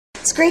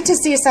It's great to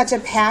see such a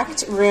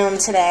packed room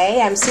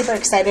today. I'm super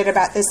excited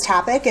about this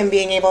topic and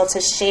being able to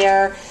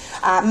share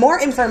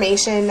more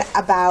information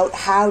about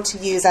how to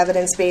use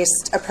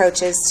evidence-based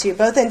approaches to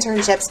both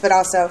internships, but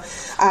also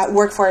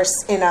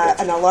workforce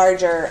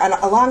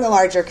along a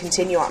larger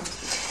continuum.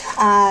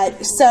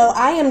 So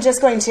I am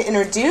just going to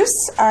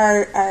introduce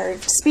our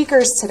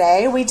speakers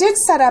today. We did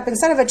set up,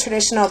 instead of a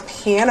traditional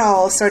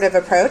panel sort of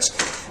approach,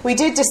 we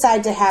did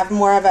decide to have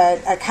more of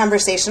a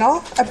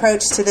conversational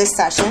approach to this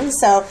session.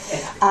 So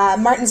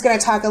Martin's going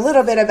to talk a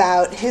little bit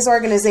about his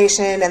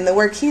organization and the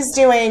work he's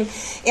doing,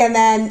 and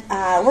then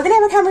we're going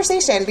to have a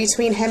conversation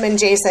between him and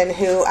Jason,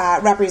 who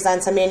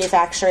represents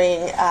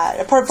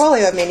a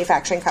portfolio of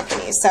manufacturing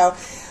companies. So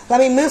let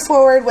me move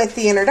forward with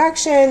the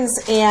introductions,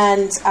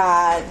 and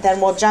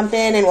then we'll jump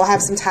in and we'll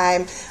have some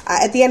time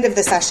at the end of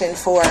the session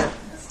for,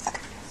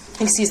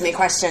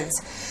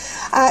 questions.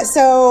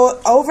 So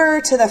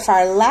over to the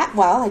far left,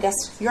 well, I guess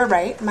you're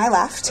right, my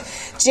left,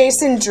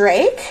 Jason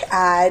Drake.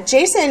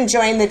 Jason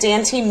joined the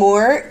Dante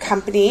Moore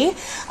Company,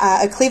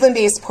 a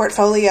Cleveland-based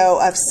portfolio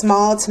of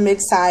small to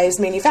mid-sized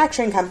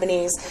manufacturing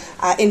companies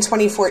in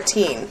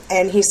 2014,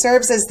 and he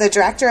serves as the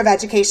Director of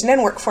Education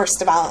and Workforce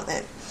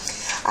Development.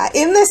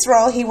 In this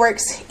role, he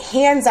works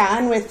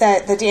hands-on with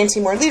the Dante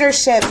Moore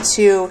leadership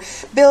to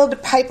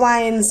build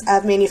pipelines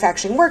of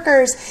manufacturing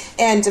workers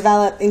and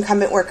develop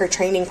incumbent worker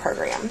training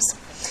programs.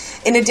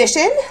 In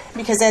addition,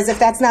 because as if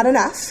that's not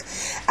enough,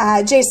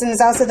 Jason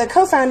is also the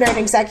co-founder and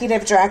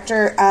executive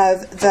director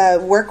of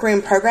the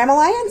Workroom Program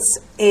Alliance,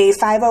 a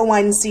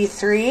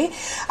 501c3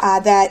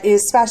 that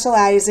is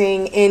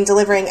specializing in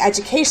delivering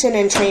education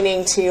and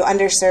training to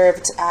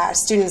underserved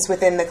students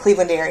within the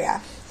Cleveland area.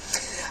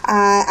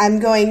 I'm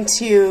going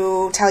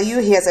to tell you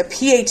he has a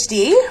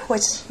PhD,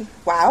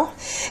 wow,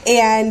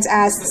 and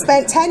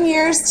spent 10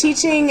 years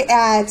teaching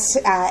at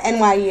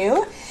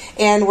NYU,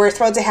 and we're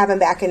thrilled to have him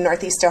back in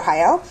Northeast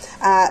Ohio.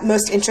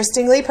 Most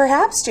interestingly,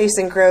 perhaps,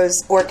 Jason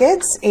grows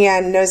orchids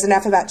and knows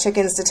enough about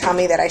chickens to tell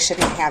me that I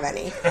shouldn't have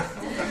any.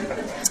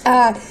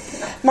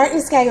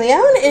 Martin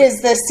Scaglione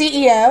is the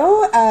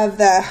CEO of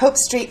the Hope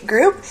Street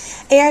Group,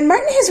 and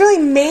Martin has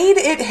really made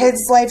it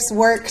his life's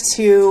work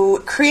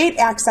to create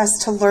access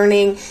to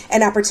learning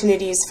and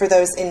opportunities for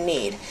those in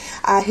need.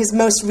 His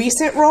most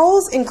recent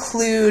roles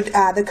include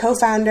the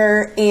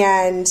co-founder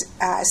and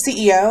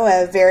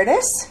CEO of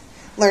Veritas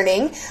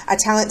Learning, a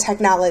talent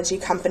technology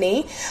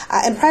company,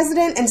 and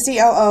president and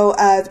COO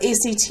of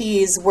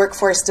ACT's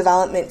Workforce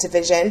Development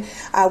Division,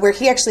 where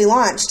he actually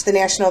launched the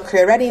National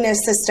Career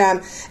Readiness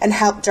System and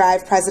helped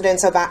drive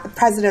President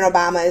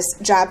Obama's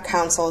Job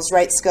Council's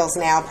Right Skills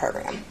Now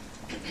program.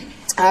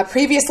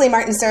 Previously,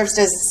 Martin served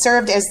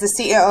as the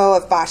COO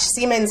of Bosch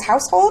Siemens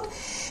Household,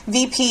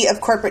 VP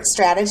of Corporate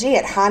Strategy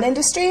at Hahn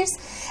Industries,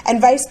 and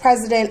Vice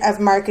President of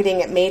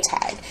Marketing at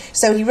Maytag.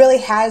 So he really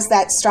has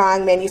that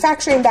strong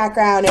manufacturing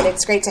background, and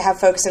it's great to have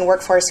folks in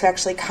workforce who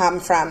actually come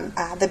from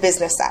the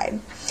business side.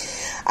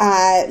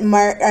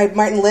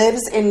 Martin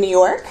lives in New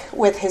York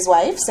with his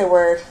wife, so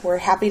we're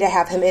happy to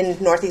have him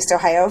in Northeast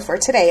Ohio for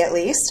today at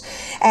least.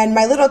 And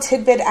my little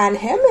tidbit on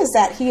him is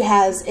that he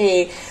has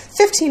a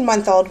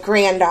 15-month-old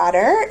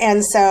granddaughter,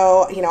 and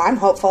so I'm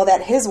hopeful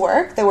that his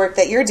work, the work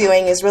that you're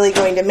doing, is really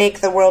going to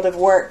make the world of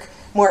work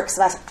more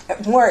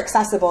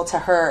accessible to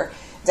her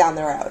down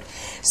the road.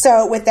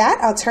 So with that,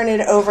 I'll turn it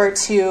over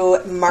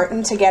to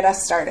Martin to get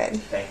us started.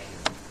 Thank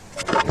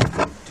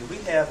you. Do we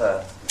have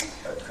a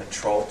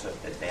control to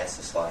advance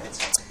the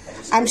slides?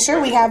 I'm sure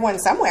we have one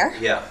somewhere.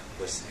 Yeah,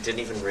 didn't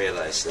even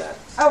realize that.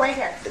 Oh, right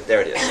here.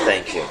 There it is.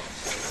 Thank you.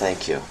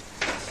 Thank you.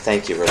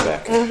 Thank you,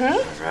 Rebecca.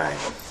 Mm-hmm. All right.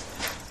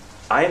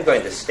 I am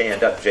going to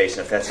stand up,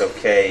 Jason, if that's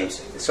okay,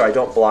 so I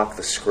don't block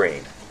the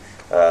screen.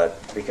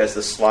 Because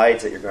the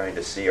slides that you're going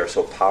to see are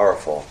so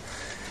powerful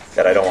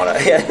that I don't want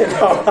to.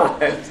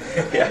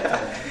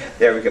 Yeah,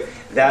 there we go.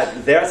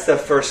 That's the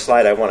first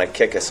slide I want to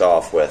kick us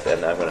off with,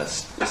 and I'm going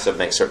to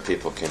make certain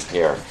people can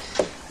hear.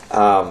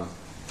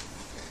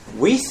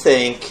 We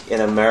think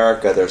in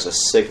America there's a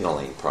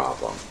signaling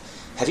problem.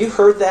 Have you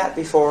heard that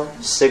before?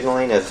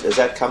 Signaling? Has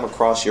that come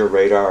across your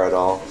radar at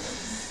all?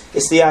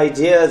 It's the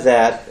idea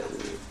that,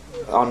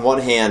 on one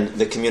hand,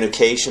 the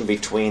communication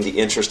between the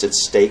interested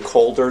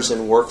stakeholders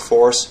in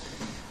workforce,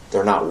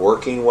 they're not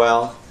working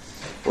well.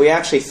 We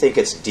actually think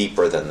it's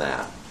deeper than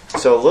that.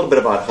 So a little bit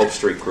about Hope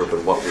Street Group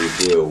and what we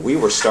do. We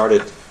were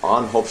started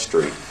on Hope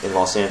Street in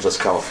Los Angeles,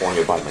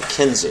 California by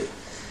McKinsey,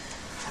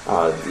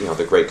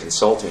 the great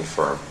consulting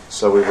firm.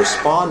 So we were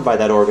spawned by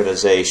that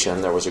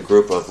organization. There was a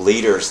group of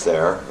leaders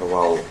there,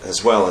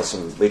 as well as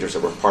some leaders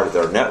that were part of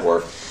their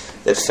network,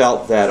 that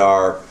felt that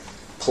our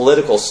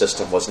political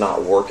system was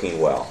not working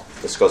well.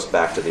 This goes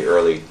back to the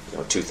early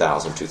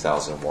 2000,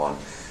 2001,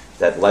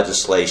 that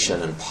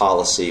legislation and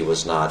policy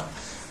was not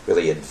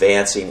really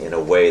advancing in a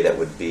way that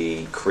would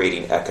be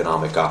creating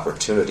economic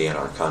opportunity in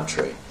our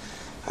country.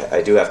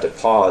 I do have to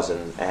pause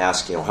and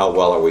ask, how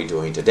well are we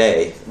doing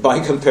today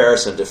by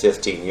comparison to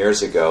 15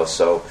 years ago?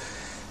 So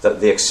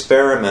the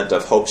experiment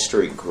of Hope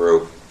Street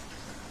Group,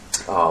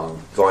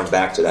 going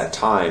back to that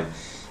time,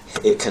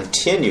 it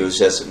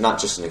continues as not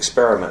just an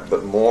experiment,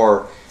 but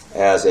more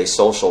as a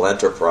social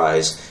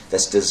enterprise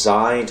that's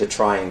designed to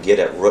try and get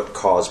at root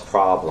cause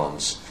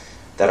problems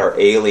that are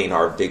ailing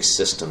our big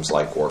systems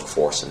like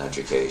workforce and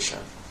education.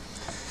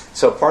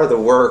 So part of the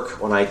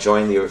work when I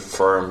joined the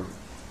firm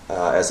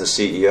as the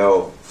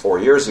CEO 4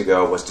 years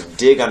ago was to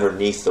dig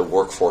underneath the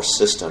workforce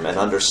system and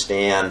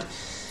understand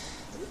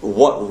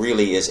what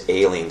really is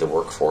ailing the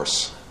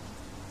workforce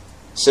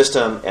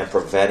system and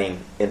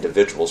preventing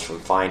individuals from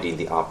finding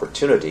the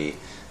opportunity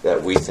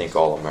that we think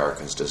all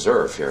Americans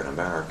deserve here in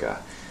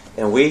America.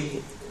 And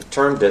we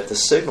termed it the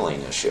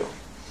signaling issue.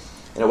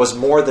 And it was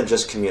more than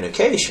just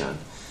communication.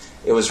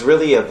 It was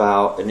really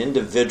about an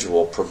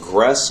individual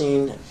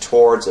progressing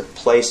towards a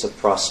place of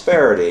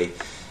prosperity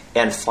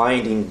and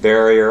finding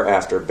barrier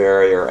after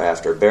barrier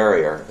after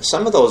barrier.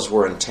 Some of those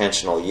were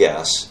intentional,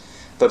 yes,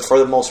 but for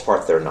the most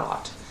part they're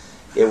not.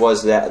 It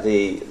was that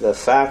the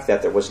fact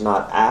that there was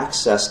not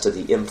access to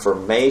the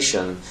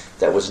information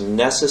that was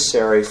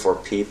necessary for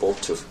people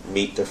to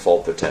meet their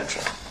full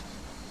potential.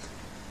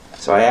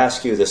 So I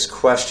ask you this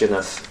question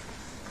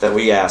that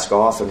we ask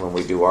often when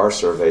we do our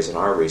surveys and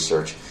our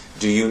research.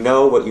 Do you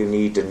know what you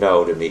need to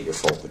know to meet your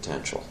full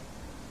potential?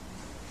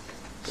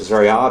 It's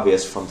very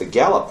obvious from the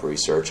Gallup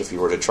research, if you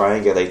were to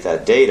triangulate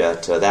that data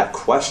to that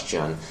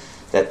question,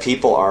 that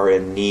people are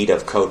in need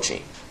of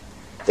coaching.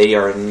 They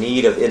are in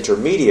need of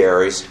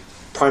intermediaries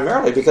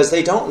primarily because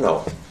they don't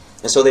know.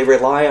 And so they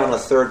rely on a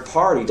third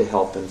party to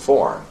help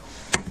inform.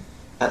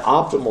 An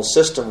optimal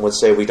system would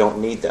say we don't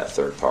need that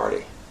third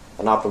party.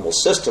 An optimal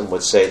system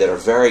would say that are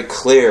very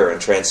clear and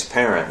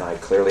transparent, and I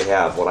clearly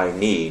have what I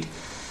need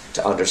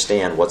to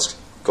understand what's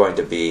going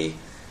to be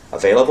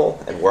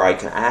available and where I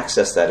can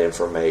access that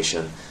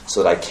information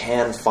so that I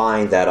can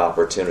find that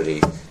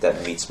opportunity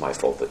that meets my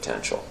full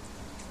potential.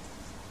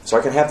 So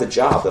I can have the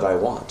job that I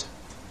want.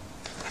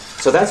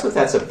 So that's what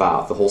that's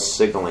about, the whole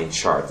signaling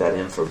chart, that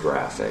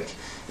infographic.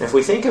 And if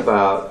we think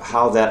about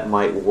how that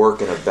might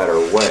work in a better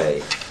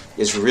way,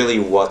 is really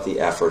what the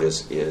effort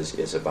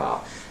is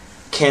about.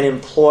 Can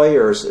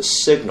employers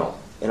signal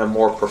in a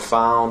more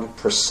profound,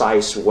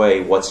 precise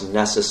way what's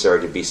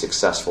necessary to be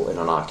successful in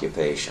an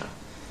occupation?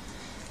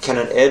 Can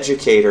an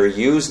educator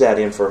use that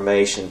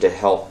information to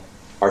help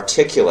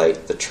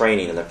articulate the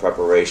training and the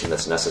preparation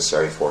that's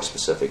necessary for a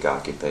specific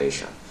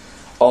occupation?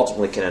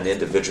 Ultimately, can an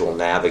individual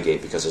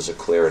navigate because there's a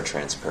clear and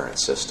transparent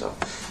system?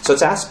 So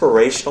it's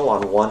aspirational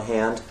on one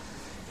hand,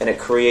 and it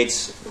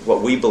creates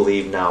what we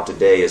believe now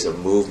today is a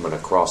movement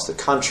across the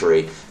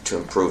country to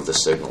improve the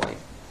signaling.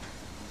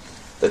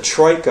 The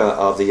troika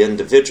of the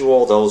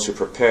individual, those who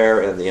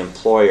prepare, and the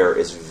employer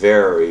is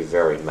very,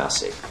 very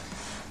messy.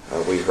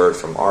 We heard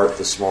from Art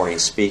this morning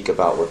speak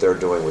about what they're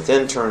doing with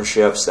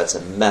internships. That's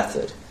a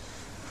method,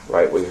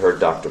 right? We heard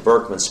Dr.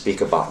 Berkman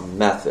speak about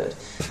method.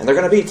 And they're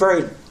going to be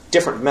very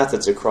different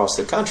methods across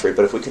the country,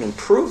 but if we can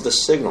improve the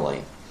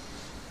signaling,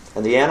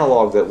 and the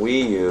analog that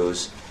we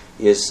use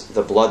is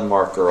the blood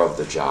marker of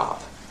the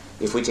job.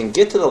 If we can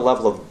get to the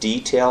level of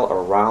detail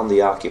around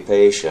the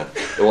occupation,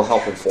 it will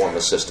help inform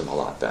the system a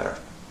lot better.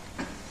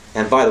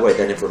 And by the way,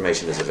 that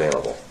information is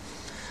available.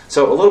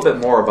 So a little bit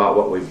more about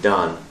what we've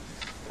done.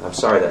 I'm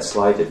sorry that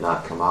slide did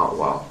not come out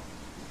well.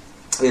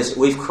 Is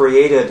we've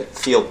created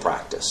field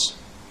practice.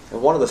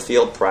 And one of the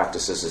field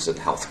practices is in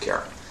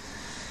healthcare.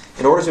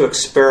 In order to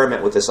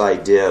experiment with this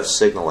idea of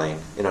signaling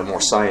in a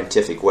more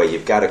scientific way,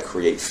 you've got to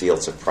create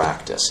fields of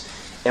practice.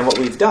 And what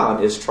we've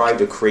done is tried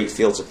to create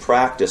fields of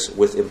practice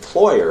with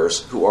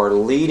employers who are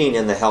leading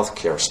in the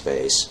healthcare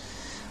space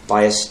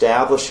by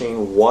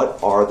establishing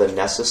what are the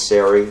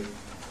necessary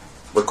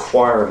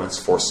requirements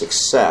for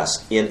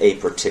success in a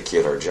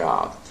particular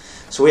job.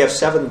 So we have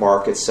 7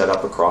 markets set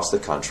up across the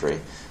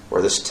country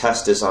where this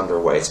test is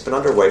underway. It's been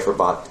underway for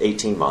about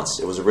 18 months.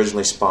 It was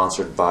originally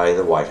sponsored by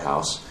the White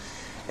House.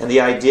 And the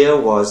idea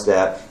was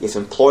that if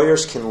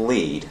employers can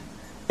lead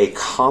a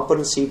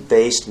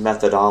competency-based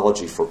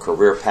methodology for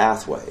career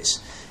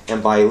pathways,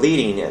 and by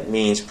leading it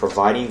means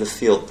providing the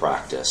field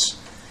practice,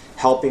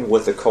 helping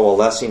with the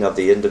coalescing of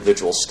the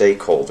individual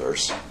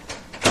stakeholders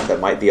that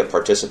might be a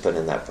participant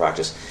in that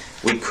practice,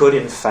 we could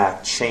in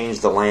fact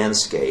change the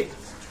landscape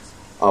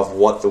of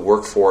what the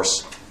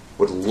workforce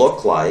would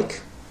look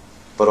like,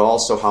 but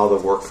also how the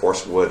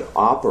workforce would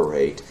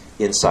operate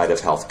inside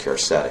of healthcare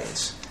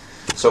settings.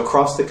 So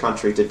across the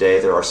country today,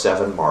 there are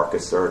 7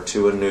 markets. There are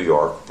 2 in New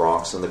York,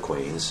 Bronx and the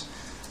Queens.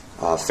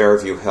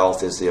 Fairview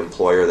Health is the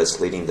employer that's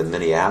leading the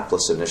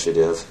Minneapolis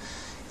initiative.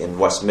 In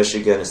West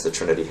Michigan, it's the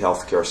Trinity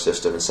Healthcare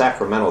System. In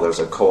Sacramento, there's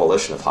a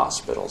coalition of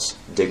hospitals,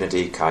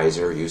 Dignity,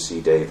 Kaiser,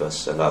 UC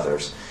Davis, and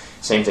others.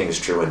 Same thing is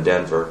true in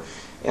Denver.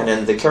 And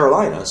in the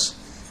Carolinas,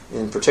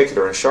 in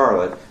particular in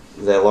Charlotte,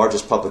 the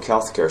largest public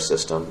health care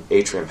system,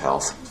 Atrium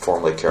Health,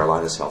 formerly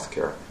Carolina's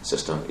healthcare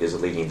system, is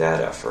leading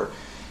that effort.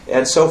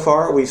 And so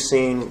far, we've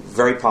seen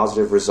very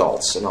positive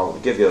results. And I'll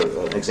give you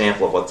an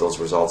example of what those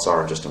results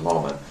are in just a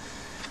moment.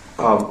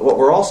 What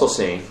we're also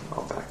seeing,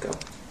 I'll back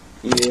up,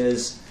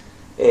 is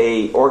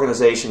an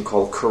organization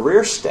called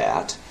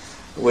CareerStat,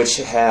 which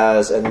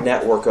has a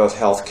network of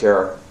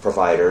healthcare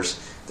providers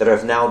that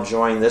have now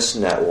joined this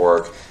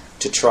network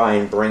to try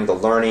and bring the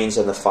learnings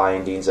and the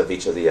findings of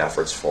each of the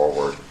efforts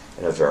forward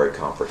in a very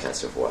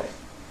comprehensive way.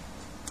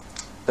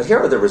 But here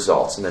are the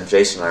results, and then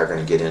Jason and I are going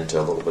to get into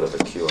a little bit of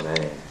a Q&A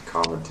and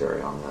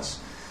commentary on this.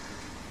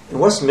 In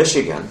West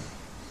Michigan,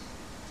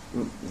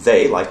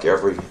 they, like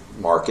every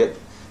market,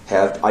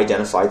 have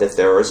identified that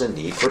there is a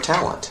need for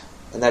talent.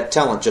 And that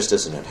talent just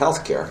isn't in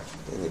healthcare.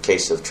 In the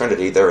case of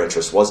Trinity, their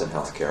interest was in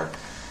healthcare.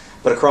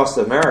 But across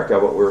America,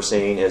 what we're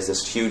seeing is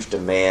this huge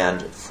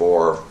demand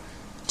for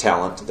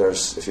talent.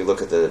 If you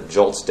look at the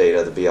JOLTS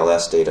data, the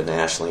BLS data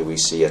nationally, we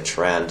see a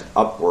trend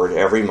upward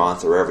every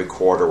month or every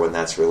quarter when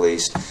that's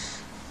released.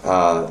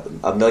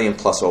 1 million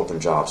plus open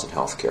jobs in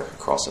healthcare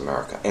across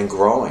America, and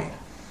growing.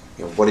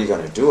 What are you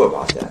going to do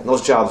about that? And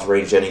those jobs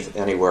range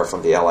anywhere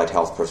from the allied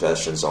health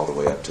professions all the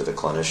way up to the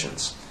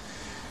clinicians.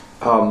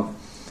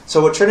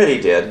 So what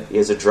Trinity did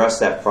is address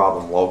that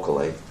problem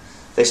locally.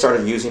 They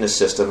started using a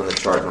system in the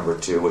chart number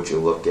 2, which you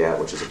look at,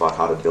 which is about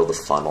how to build a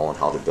funnel and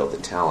how to build the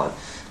talent.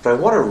 But I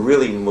want to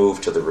really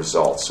move to the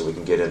results so we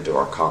can get into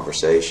our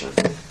conversation.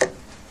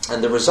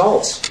 And the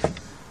results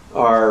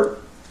are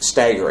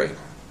staggering.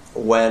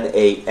 When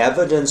a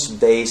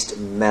evidence-based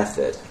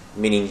method,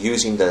 meaning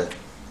using the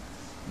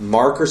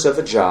markers of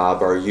a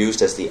job, are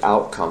used as the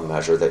outcome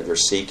measure that you're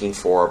seeking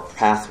for a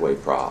pathway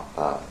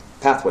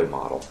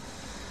model,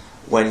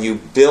 when you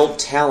build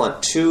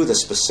talent to the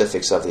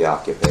specifics of the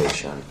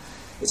occupation,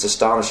 it's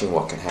astonishing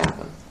what can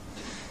happen.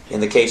 In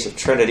the case of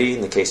Trinity,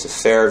 in the case of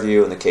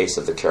Fairview, in the case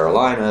of the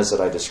Carolinas that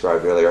I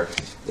described earlier,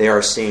 they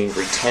are seeing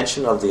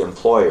retention of the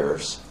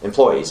employees,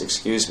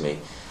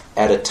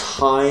 at a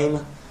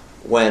time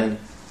when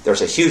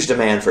there's a huge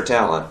demand for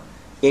talent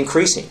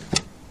increasing.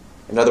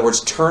 In other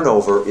words,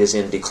 turnover is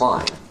in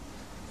decline.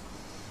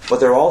 What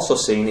they're also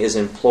seeing is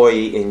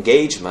employee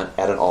engagement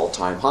at an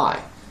all-time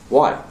high.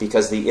 Why?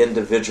 Because the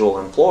individual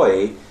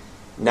employee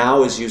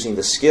now is using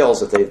the skills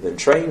that they've been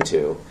trained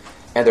to,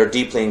 and they're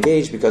deeply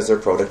engaged because their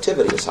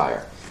productivity is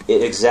higher.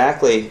 It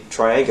exactly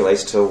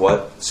triangulates to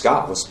what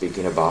Scott was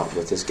speaking about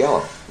with his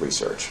Gallup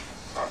research.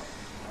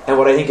 And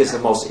what I think is the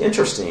most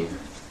interesting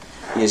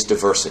is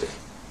diversity.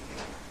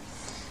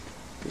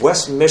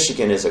 West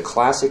Michigan is a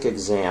classic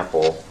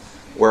example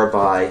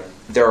whereby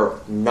their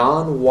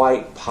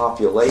non-white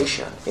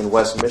population in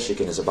West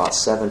Michigan is about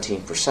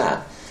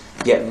 17%,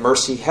 yet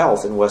Mercy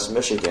Health in West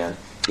Michigan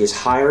is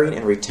hiring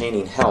and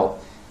retaining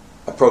help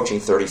approaching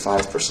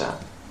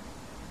 35%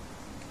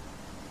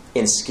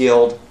 in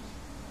skilled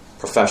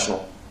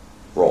professional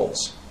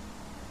roles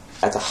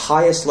at the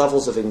highest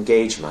levels of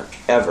engagement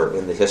ever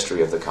in the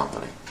history of the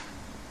company.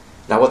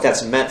 Now, what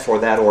that's meant for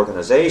that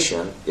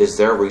organization is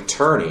they're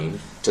returning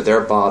to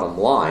their bottom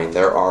line,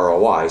 their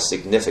ROI,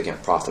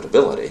 significant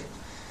profitability.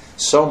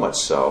 So much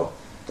so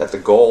that the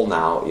goal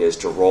now is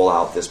to roll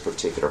out this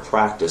particular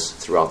practice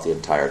throughout the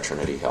entire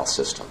Trinity Health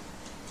system.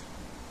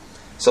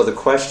 So the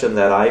question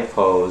that I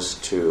pose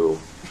to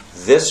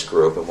this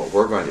group and what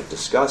we're going to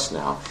discuss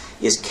now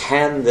is,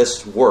 can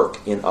this work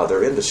in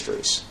other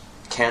industries?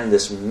 Can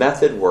this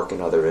method work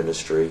in other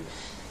industries?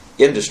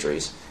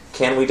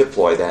 Can we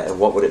deploy that, and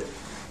what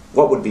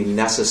would be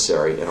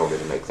necessary in order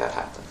to make that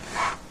happen?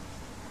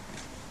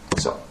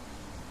 So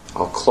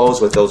I'll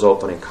close with those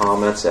opening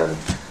comments, and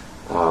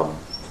I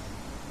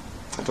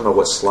don't know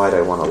what slide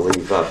I want to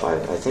leave up. I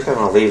think I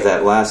want to leave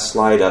that last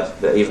slide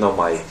up, even though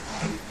my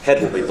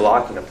head will be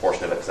blocking a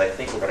portion of it, because I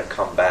think we're going to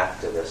come back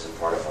to this in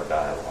part of our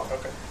dialogue.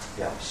 Okay.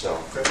 Yeah, so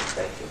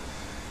thank you.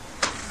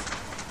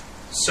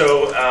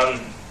 So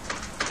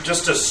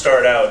just to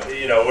start out,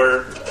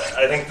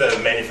 I think the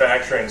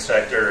manufacturing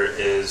sector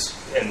is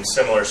in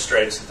similar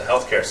straits that the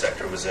healthcare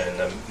sector was in.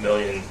 The 1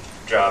 million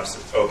jobs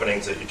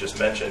openings that you just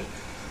mentioned.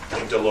 I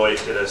think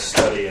Deloitte did a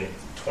study in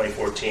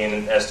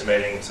 2014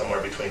 estimating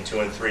somewhere between 2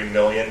 and 3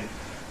 million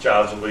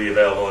jobs will be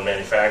available in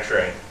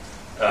manufacturing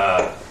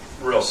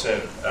real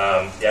soon.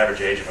 The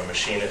average age of a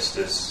machinist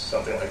is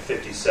something like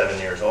 57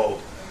 years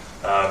old.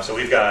 So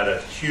we've got a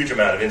huge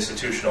amount of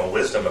institutional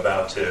wisdom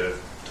about to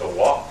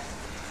walk.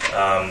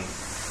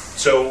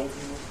 So,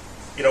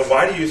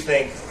 why do you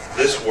think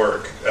this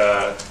work,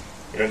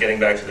 getting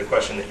back to the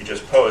question that you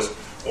just posed,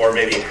 or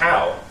maybe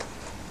how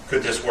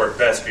could this work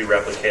best be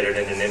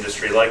replicated in an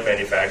industry like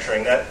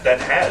manufacturing that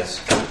has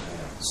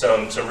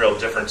some real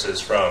differences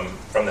from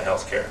the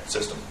healthcare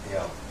system?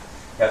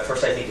 Yeah,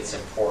 first I think it's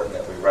important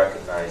that we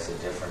recognize the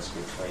difference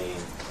between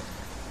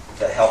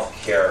the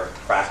healthcare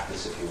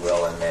practice, if you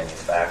will, and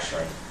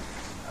manufacturing.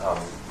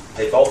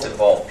 They both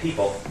involve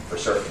people, for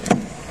certain.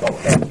 Oh,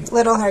 thank you.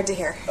 Little hard to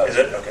hear. Is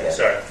it? Okay, yeah,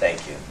 sorry.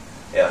 Thank you.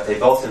 Yeah, they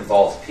both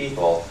involve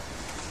people,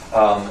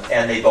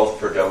 and they both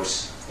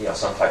produce,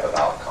 some type of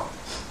outcome.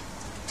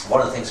 One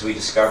of the things we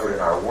discovered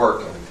in our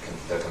work and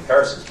the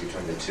comparisons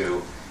between the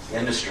two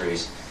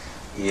industries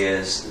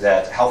is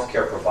that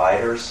healthcare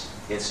providers,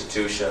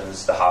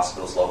 institutions, the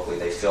hospitals locally,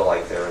 they feel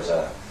like there is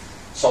a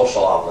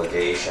social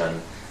obligation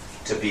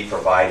to be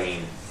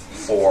providing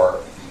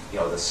for,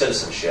 the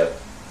citizenship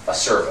a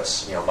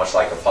service, much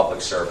like a public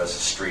service,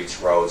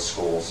 streets, roads,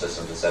 schools,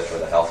 systems, etc.,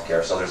 the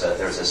healthcare. So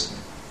there's this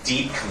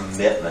deep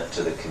commitment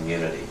to the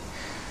community.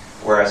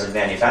 Whereas in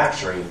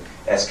manufacturing,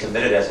 as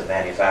committed as a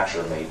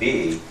manufacturer may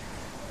be,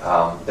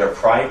 their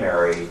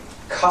primary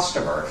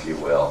customer, if you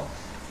will,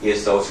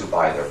 is those who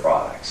buy their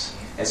products.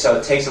 And so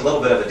it takes a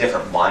little bit of a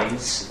different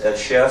mindset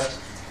shift.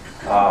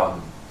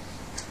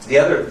 The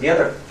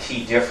other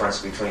key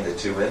difference between the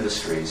two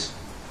industries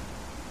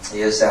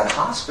is that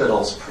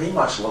hospitals pretty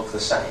much look the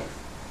same.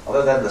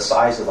 Other than the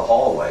size of the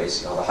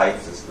hallways, the height,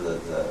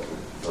 the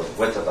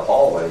width of the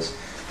hallways,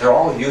 they're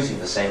all using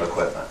the same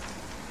equipment.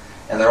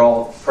 And they're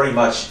all pretty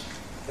much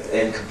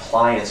in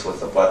compliance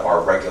with what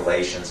are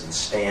regulations and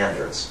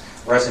standards.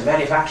 Whereas in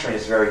manufacturing,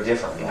 it's very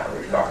different in that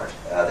regard.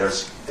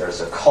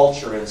 There's a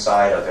culture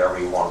inside of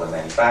every one of the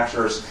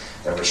manufacturers.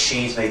 Their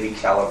machines may be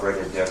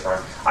calibrated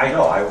different. I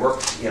know, I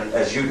worked,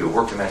 as you do,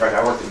 worked in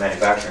manufacturing. I worked in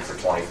manufacturing for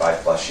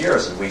 25 plus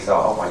years, and we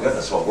thought, oh my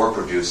goodness, what we're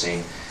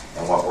producing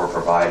and what we're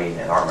providing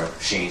and our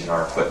machines and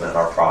our equipment and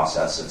our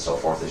process and so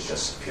forth is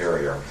just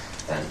superior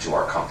than to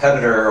our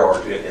competitor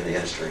or in the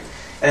industry.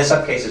 And in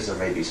some cases, there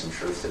may be some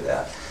truth to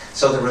that.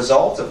 So the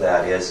result of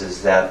that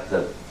is that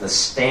the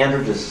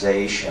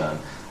standardization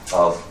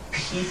of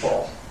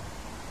people,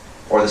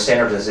 or the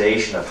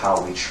standardization of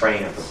how we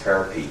train and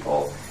prepare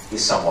people,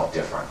 is somewhat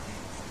different.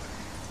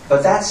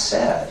 But that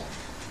said,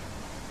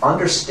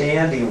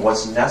 understanding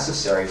what's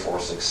necessary for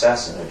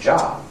success in a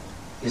job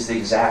is the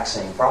exact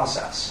same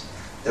process.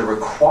 The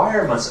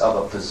requirements of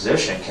a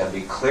position can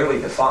be clearly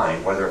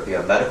defined, whether it be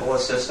a medical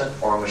assistant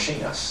or a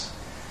machinist,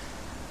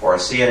 or a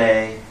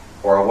CNA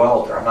or a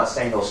welder. I'm not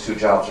saying those two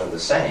jobs are the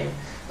same,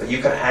 but you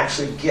can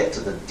actually get to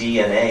the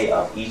DNA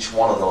of each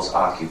one of those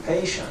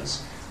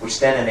occupations, which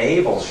then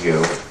enables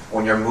you,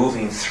 when you're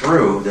moving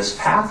through this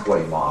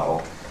pathway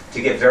model,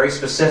 to get very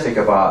specific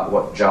about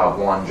what job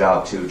 1,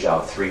 job 2,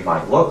 job 3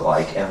 might look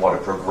like, and what a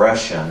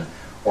progression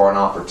or an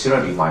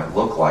opportunity might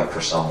look like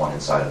for someone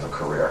inside of a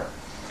career.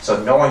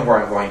 So knowing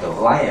where I'm going to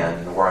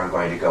land and where I'm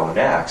going to go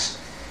next,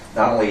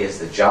 not only is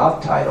the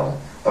job title,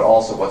 but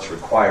also what's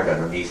required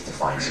underneath to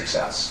find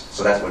success.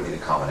 So that would be the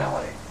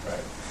commonality.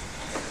 Right.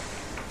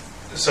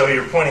 So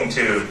you're pointing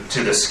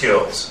to the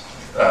skills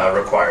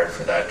required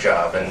for that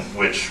job, and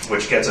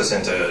which gets us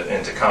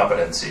into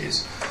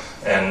competencies,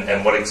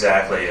 and what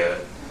exactly a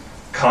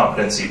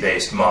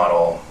competency-based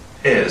model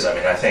is. I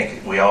mean, I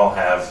think we all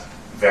have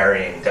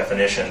varying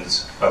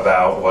definitions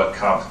about what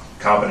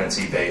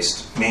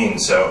competency-based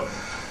means. So,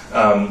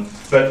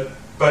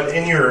 but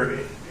in your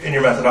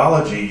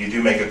methodology, you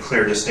do make a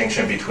clear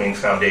distinction between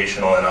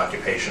foundational and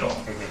occupational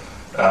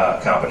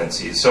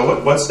competencies.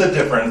 So what's the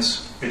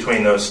difference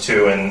between those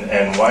two,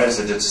 and why is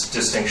the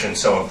distinction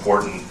so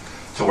important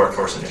to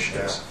workforce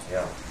initiatives?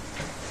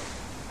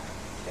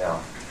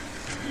 Yeah.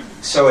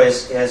 So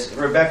as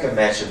Rebecca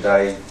mentioned,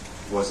 I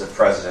was the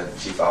president and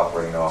chief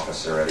operating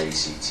officer at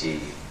ACT,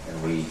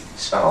 and we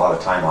spent a lot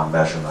of time on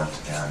measurement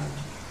and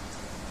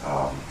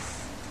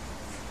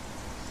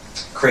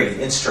creating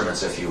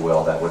instruments, if you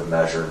will, that would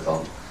measure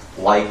the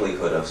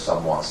likelihood of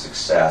someone's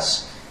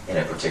success in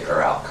a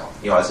particular outcome.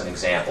 As an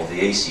example,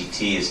 the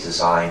ACT is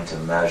designed to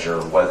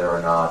measure whether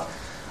or not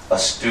a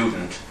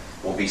student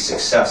will be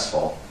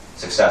successful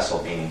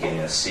meaning getting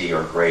a C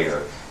or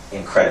greater,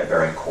 in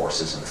credit-bearing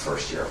courses in the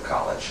first year of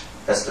college.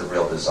 That's the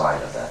real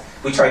design of that.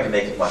 We tried to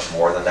make it much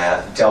more than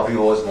that, and tell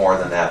people it's more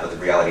than that, but the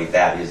reality,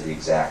 that is the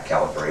exact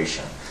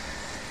calibration.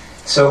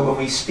 So when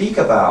we speak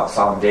about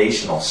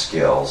foundational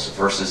skills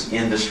versus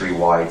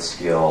industry-wide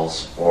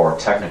skills or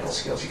technical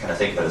skills, you kind of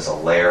think of it as a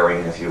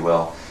layering, if you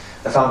will.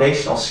 The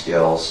foundational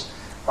skills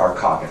are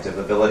cognitive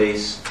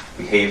abilities,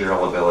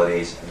 behavioral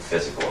abilities, and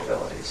physical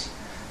abilities.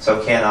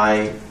 So can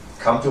I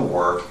come to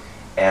work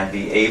and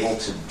be able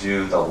to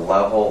do the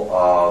level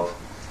of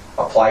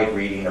applied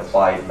reading,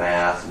 applied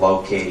math,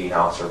 locating,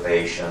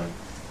 observation,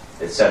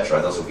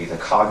 etc. Those would be the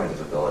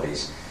cognitive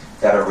abilities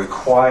that are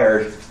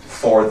required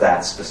for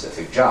that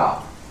specific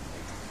job.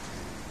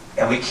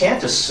 And we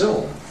can't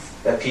assume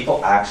that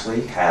people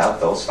actually have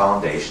those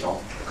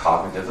foundational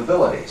cognitive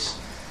abilities.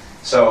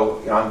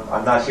 So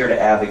I'm not here to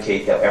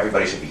advocate that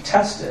everybody should be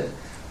tested,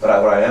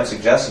 but what I am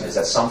suggesting is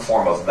that some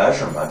form of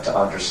measurement to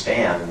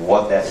understand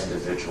what that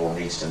individual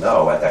needs to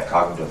know at that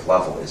cognitive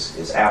level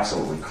is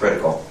absolutely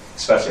critical,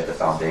 especially at the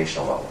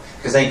foundational level,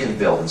 because they can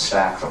build and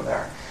stack from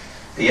there.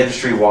 The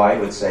industry-wide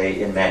would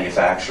say in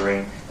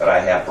manufacturing that I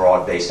have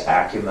broad-based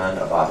acumen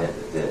about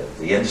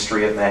the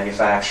industry of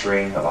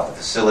manufacturing, about the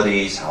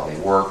facilities, how they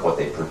work, what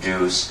they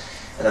produce.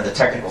 And then the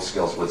technical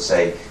skills would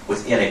say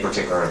within a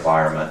particular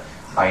environment,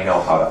 I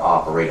know how to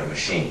operate a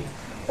machine.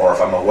 Or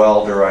if I'm a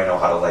welder, I know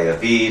how to lay a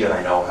bead and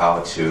I know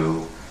how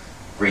to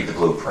read the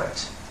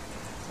blueprint.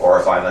 Or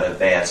if I'm an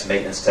advanced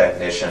maintenance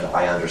technician,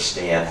 I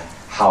understand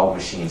how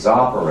machines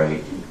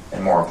operate,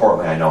 and more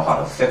importantly, I know how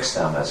to fix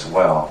them as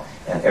well.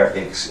 And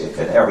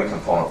in every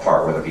component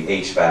part, whether it be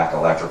HVAC,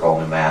 electrical,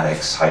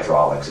 pneumatics,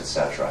 hydraulics,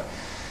 etc.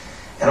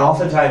 And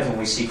oftentimes when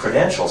we see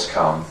credentials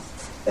come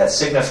that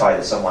signify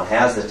that someone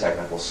has the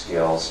technical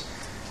skills,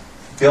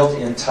 built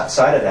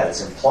inside of that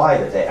is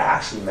implied that they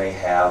actually may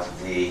have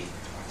the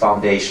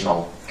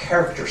foundational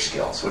character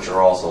skills, which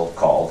are also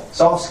called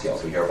soft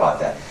skills. We hear about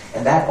that.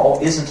 And that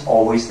isn't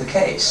always the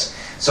case.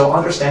 So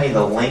understanding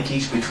the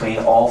linkage between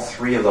all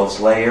three of those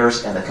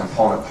layers and the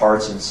component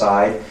parts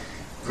inside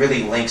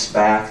really links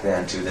back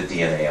then to the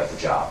DNA of the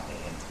job.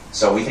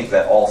 So we think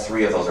that all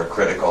three of those are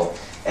critical,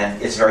 and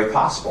it's very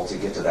possible to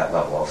get to that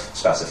level of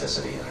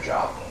specificity in a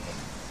job.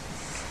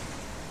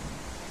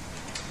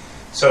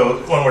 So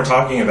when we're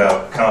talking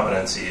about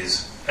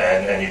competencies,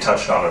 and you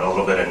touched on it a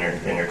little bit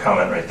in your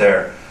comment right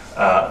there,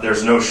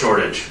 there's no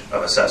shortage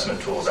of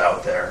assessment tools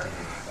out there.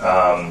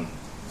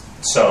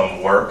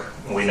 Some work,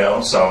 we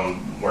know,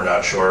 some we're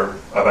not sure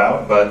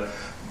about,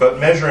 but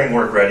measuring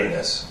work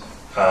readiness,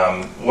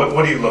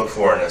 what do you look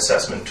for in an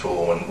assessment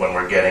tool when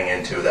we're getting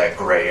into that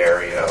gray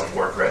area of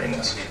work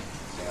readiness?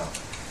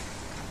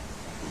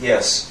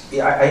 Yes,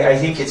 I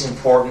think it's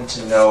important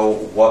to know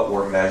what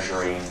we're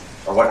measuring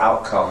or what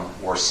outcome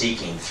we're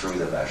seeking through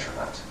the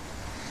measurement.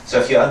 So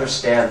if you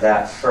understand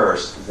that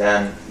first,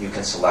 then you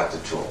can select a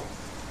tool.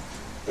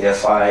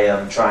 If I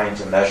am trying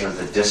to measure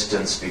the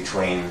distance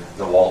between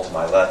the wall to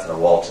my left and the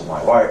wall to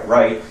my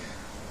right,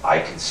 I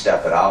can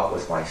step it out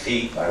with my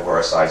feet. I wear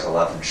a size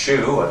 11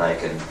 shoe, and I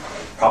can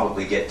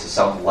probably get to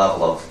some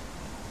level of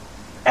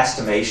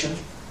estimation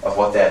of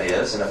what that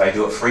is. And if I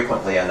do it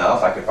frequently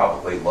enough, I could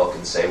probably look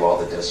and say, well,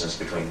 the distance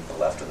between the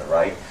left and the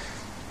right,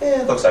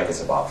 it looks like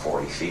it's about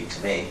 40 feet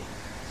to me,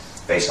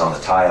 based on the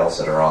tiles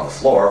that are on the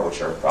floor,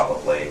 which are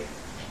probably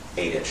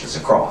 8 inches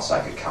across. I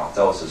could count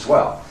those as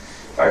well.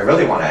 If I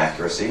really want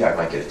accuracy, I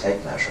might get a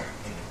tape measure.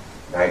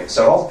 Right?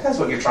 So it all depends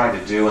what you're trying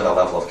to do and the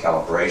level of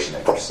calibration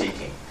that you're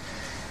seeking.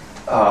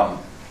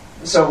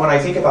 So when I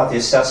think about the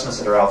assessments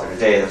that are out there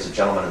today, there's a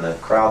gentleman in the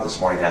crowd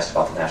this morning who asked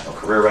about the National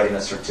Career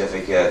Readiness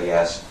Certificate. He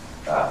asked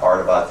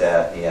Art about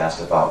that. He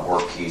asked about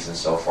work keys and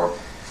so forth.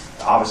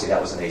 Obviously, that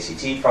was an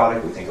ACT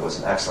product. We think it was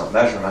an excellent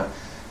measurement.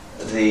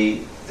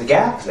 The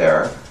gap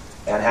there,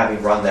 and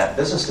having run that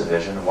business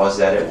division, was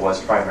that it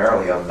was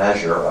primarily a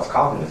measure of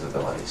cognitive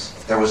abilities.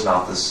 There was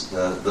not the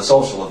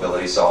social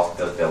abilities, soft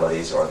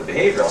abilities, or the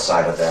behavioral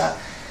side of that.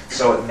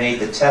 So it made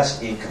the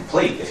test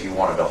incomplete if you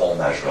wanted a whole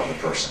measure of the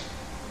person.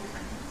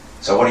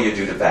 So what do you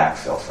do to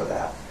backfill for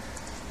that?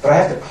 But I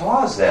have to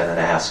pause then and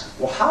ask,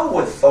 well, how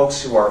would folks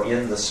who are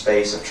in the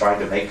space of trying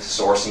to make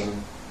sourcing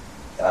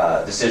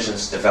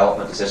decisions,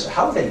 development decisions,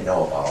 how do they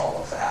know about all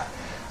of that?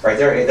 Right,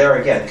 there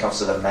again comes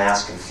to the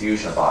mass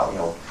confusion about,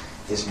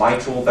 is my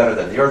tool better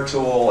than your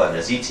tool, and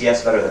is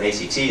ETS better than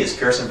ACT, is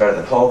Pearson better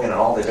than Hogan, and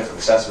all the different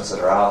assessments that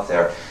are out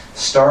there.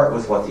 Start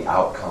with what the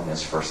outcome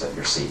is first that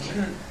you're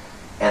seeking.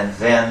 And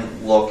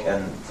then look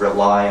and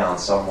rely on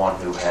someone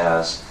who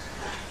has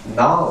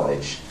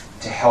knowledge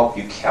to help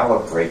you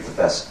calibrate the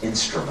best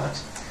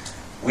instrument.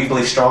 We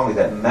believe strongly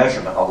that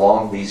measurement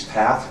along these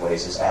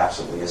pathways is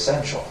absolutely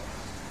essential.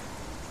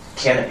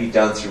 Can it be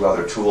done through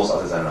other tools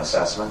other than an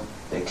assessment?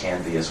 It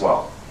can be as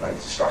well, right?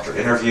 Structured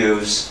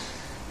interviews,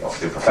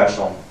 through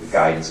professional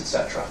guidance,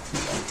 etc.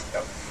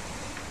 Yep.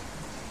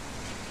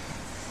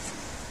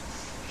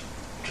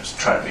 Just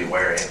trying to be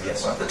wary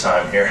of the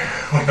time here.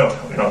 We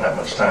don't have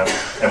much time,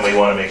 and we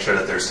want to make sure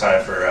that there's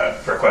time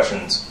for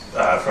questions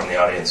from the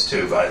audience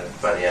too by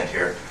the end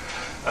here.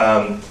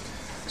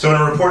 So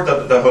in a report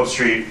that the Hope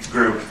Street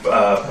Group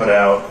put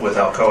out with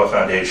Alcoa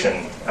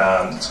Foundation,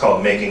 it's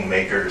called Making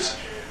Makers,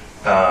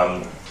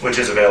 which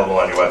is available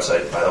on your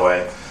website, by the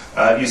way.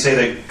 You say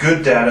that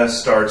good data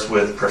starts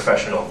with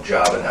professional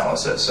job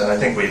analysis, and I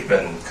think we've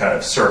been kind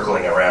of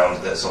circling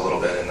around this a little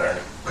bit in our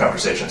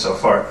conversation so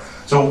far.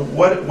 So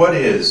what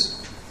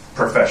is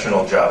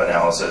professional job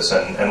analysis,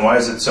 and why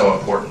is it so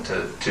important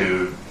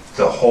to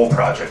the whole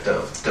project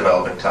of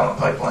developing talent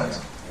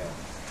pipelines?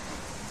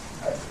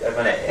 I'm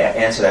going to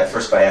answer that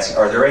first by asking,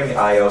 are there any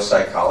IO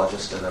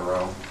psychologists in the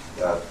room?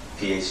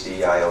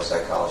 PhD IO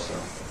psychologists in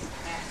the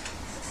room?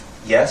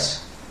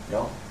 Yes?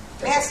 No?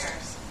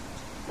 Masters.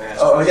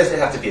 Oh, it doesn't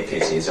have to be a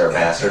PhD. Is there a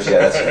master's?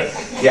 Yeah, that's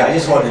right. Yeah, I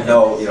just wanted to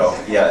know,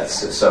 yeah,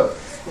 so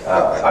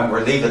I'm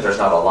relieved that there's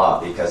not a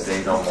lot because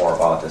they know more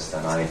about this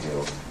than I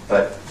do.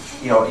 But,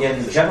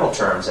 in general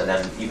terms, and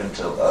then even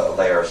to a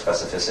layer of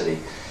specificity,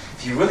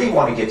 if you really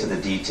want to get to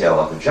the detail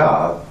of the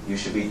job, you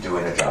should be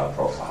doing a job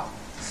profile.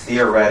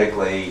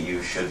 Theoretically,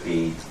 you should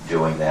be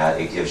doing that.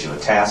 It gives you a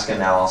task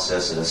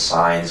analysis. It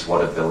assigns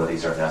what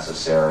abilities are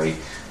necessary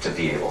to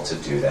be able to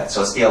do that.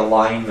 So it's the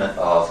alignment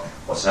of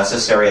what's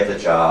necessary at the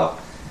job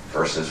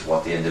versus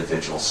what the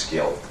individual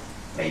skill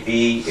may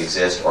be,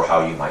 exist, or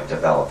how you might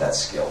develop that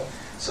skill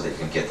so that you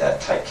can get that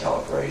tight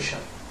calibration.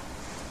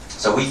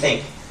 So we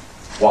think,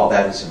 while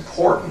that is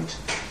important,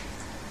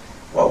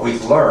 what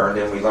we've learned,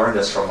 and we learned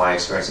this from my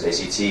experience at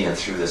ACT and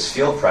through this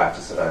field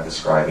practice that I'm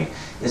describing,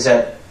 is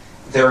that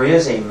there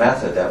is a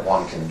method that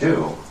one can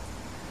do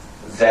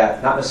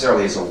that not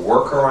necessarily is a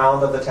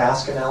workaround of the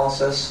task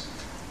analysis,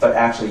 but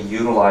actually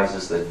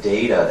utilizes the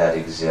data that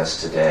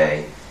exists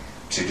today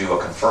to do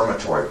a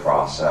confirmatory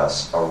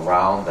process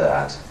around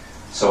that,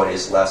 so it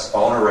is less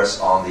onerous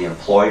on the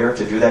employer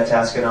to do that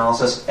task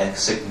analysis and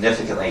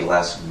significantly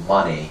less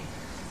money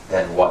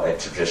than what a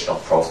traditional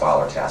profile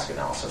or task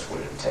analysis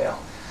would entail.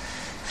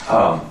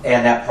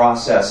 And that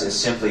process is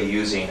simply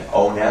using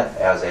ONET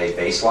as a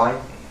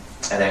baseline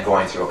and then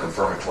going through a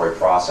confirmatory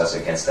process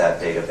against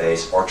that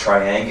database, or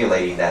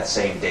triangulating that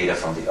same data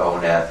from the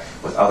ONET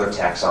with other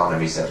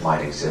taxonomies that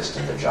might exist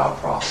in the job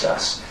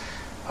process.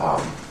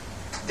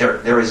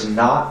 There is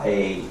not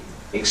a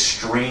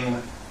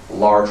extreme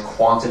large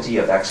quantity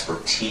of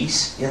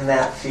expertise in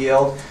that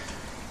field,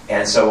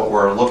 and so what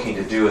we're looking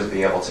to do is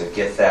be able to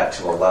get that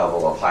to a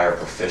level of higher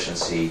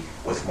proficiency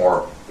with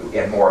more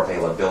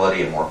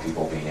availability and more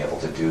people being able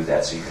to do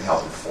that, so you can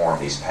help inform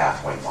these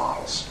pathway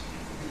models.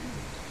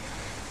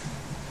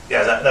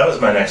 Yeah, that was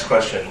my next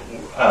question.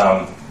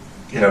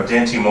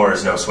 Dan T. Moore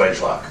is no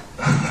Swagelok.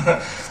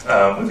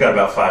 We've got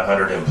about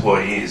 500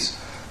 employees.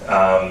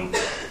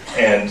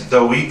 And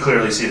though we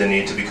clearly see the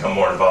need to become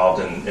more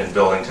involved in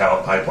building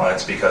talent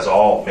pipelines because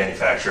all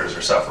manufacturers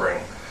are suffering,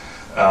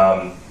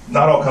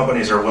 not all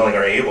companies are willing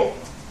or able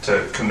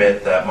to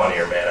commit that money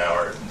or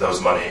man-hour, those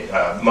money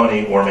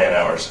or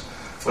man-hours,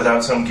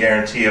 without some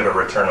guarantee of a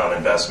return on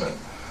investment.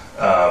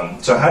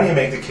 So how do you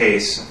make the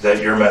case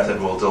that your method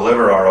will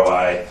deliver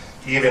ROI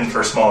even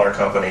for smaller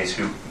companies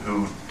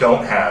who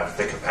don't have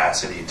the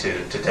capacity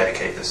to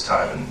dedicate this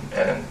time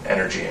and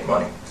energy and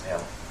money?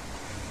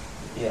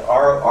 Yeah,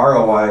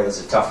 ROI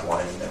is a tough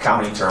one. In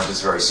accounting terms,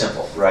 it's very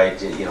simple,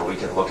 right? We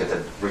can look at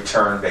the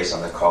return based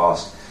on the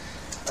cost.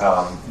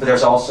 But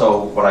there's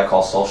also what I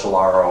call social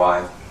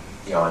ROI,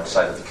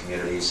 inside of the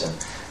communities. And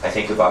I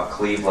think about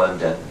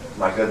Cleveland, and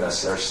my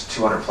goodness, there's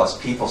 200 plus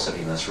people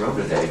sitting in this room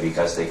today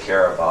because they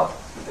care about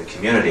the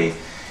community.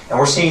 And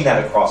we're seeing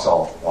that across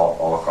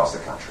all across the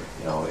country.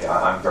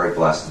 I'm very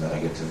blessed in that I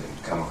get to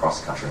come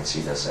across the country and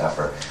see this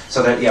effort.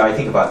 So that, I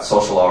think about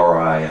social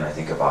ROI, and I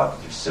think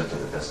about just simply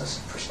the business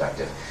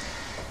perspective.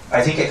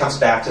 I think it comes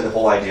back to the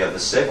whole idea of the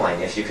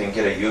signaling. If you can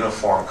get a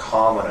uniform,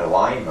 common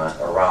alignment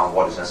around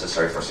what is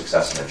necessary for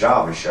success in the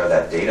job and share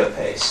that data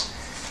pace.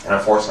 And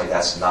unfortunately,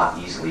 that's not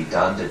easily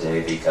done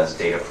today because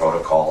data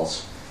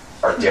protocols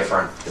are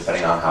different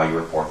depending on how you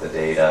report the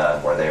data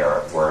and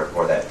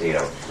where that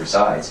data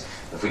resides.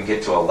 If we can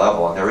get to a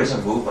level, and there is a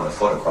movement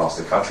afoot across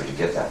the country to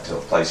get that to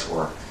a place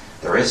where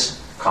there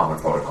is common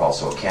protocol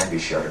so it can be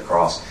shared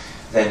across,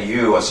 then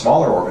you, a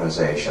smaller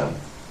organization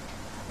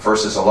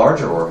versus a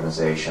larger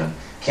organization,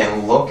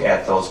 can look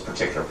at those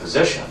particular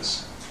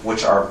positions,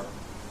 which are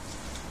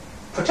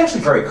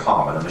potentially very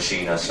common, a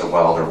machinist, a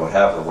welder,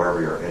 whatever, wherever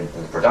you're in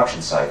the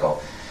production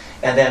cycle,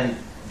 and then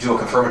do a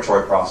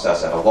confirmatory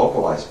process at a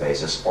localized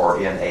basis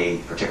or in a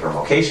particular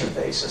location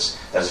basis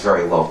that's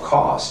very low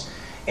cost.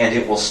 And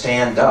it will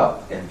stand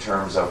up in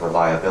terms of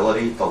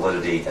reliability,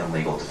 validity, and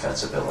legal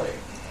defensibility.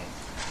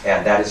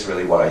 And that is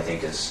really what I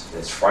think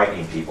is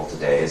frightening people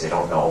today, is they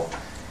don't know.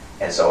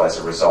 And so as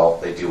a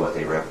result, they do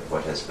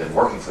what has been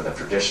working for them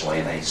traditionally,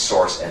 and they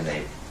source and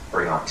they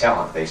bring on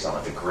talent based on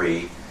a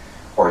degree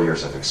or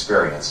years of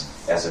experience,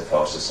 as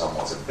opposed to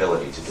someone's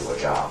ability to do a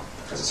job,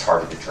 because it's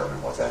hard to determine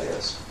what that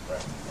is.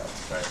 Right.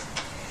 Right.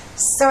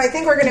 So I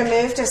think we're going to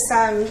move to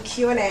some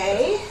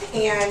Q&A,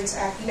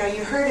 and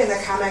you heard in the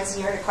comments,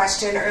 and you heard a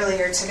question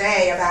earlier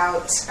today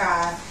about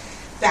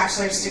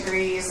bachelor's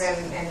degrees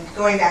and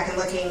going back and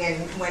looking, and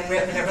when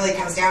it really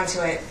comes down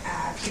to it,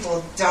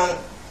 people don't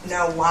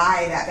know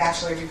why that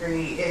bachelor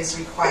degree is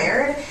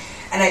required.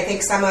 And I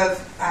think some of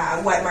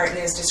what Martin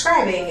is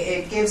describing,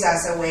 it gives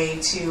us a way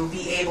to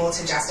be able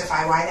to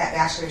justify why that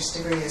bachelor's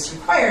degree is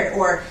required,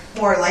 or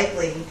more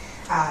likely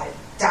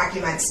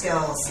document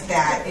skills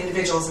that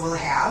individuals will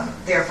have,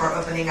 therefore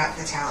opening up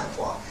the talent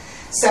pool.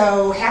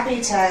 So happy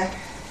to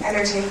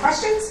entertain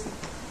questions.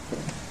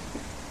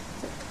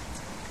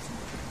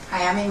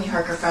 Hi, I'm Amy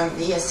Harker from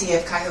the ESC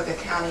of Cuyahoga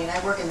County, and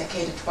I work in the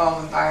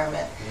K-12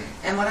 environment.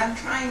 And what I'm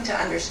trying to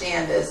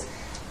understand is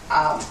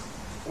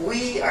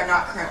we are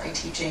not currently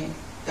teaching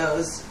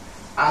those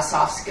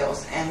soft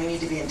skills, and we need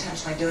to be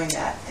intentionally doing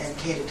that in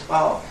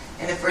K-12.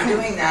 And if we're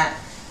doing that,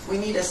 we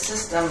need a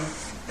system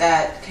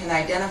that can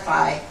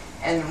identify.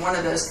 And one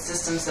of those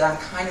systems that I'm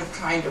kind of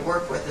trying to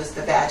work with is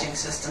the badging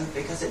system,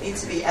 because it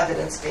needs to be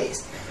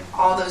evidence-based.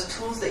 All those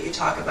tools that you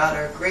talk about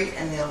are great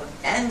in the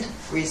end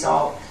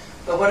result,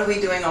 but what are we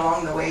doing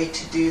along the way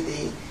to do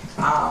the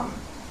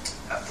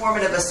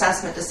formative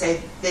assessment to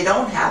say they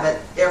don't have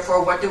it,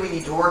 therefore what do we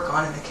need to work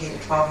on in the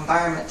K-12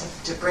 environment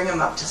to bring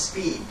them up to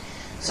speed?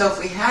 So if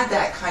we had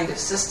that kind of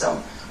system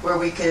where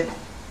we could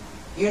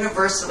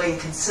universally and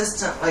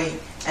consistently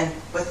and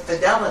with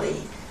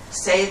fidelity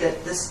say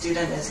that this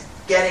student is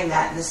getting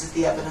that, and this is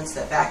the evidence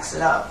that backs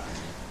it up.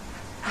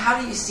 How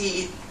do you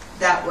see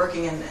that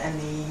working in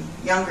the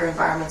younger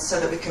environments so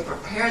that we can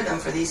prepare them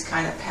for these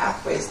kind of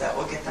pathways that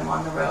will get them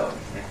on the road?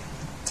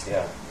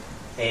 Yeah.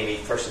 Amy,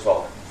 first of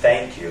all,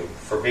 thank you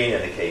for being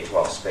in the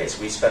K-12 space.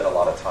 We spend a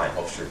lot of time,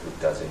 Hope Street Group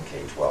does, in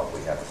K-12.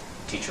 We have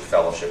a teacher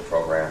fellowship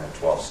program in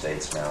 12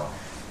 states now.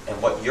 And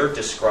what you're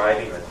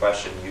describing, the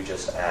question you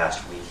just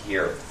asked, we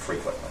hear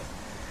frequently.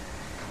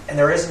 And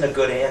there isn't a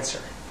good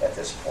answer at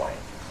this point.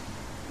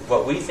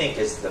 What we think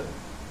is the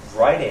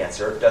right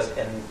answer,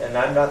 and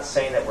I'm not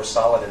saying that we're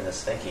solid in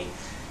this thinking,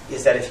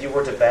 is that if you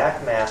were to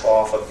back map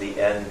off of the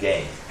end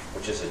game,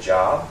 which is a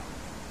job,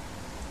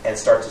 and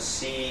start to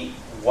see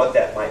what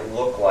that might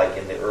look like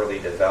in the early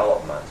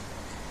development.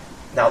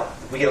 Now,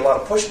 we get a lot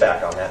of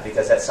pushback on that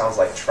because that sounds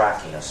like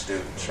tracking a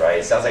student, right?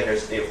 It sounds like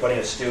you're putting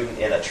a student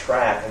in a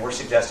track, and we're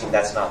suggesting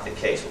that's not the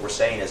case. What we're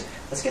saying is,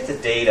 let's get the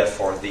data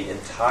for the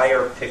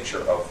entire picture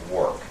of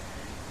work.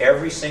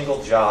 Every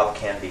single job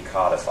can be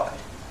codified.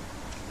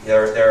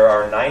 There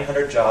are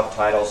 900 job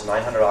titles,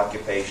 900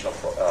 occupational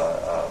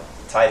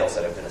titles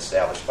that have been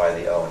established by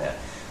the ONET.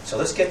 So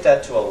let's get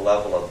that to a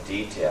level of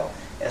detail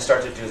and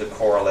start to do the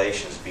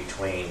correlations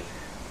between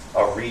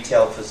a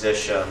retail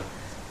position,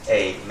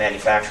 a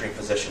manufacturing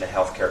position, a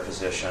healthcare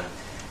position,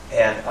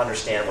 and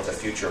understand what the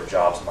future of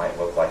jobs might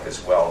look like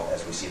as well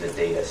as we see the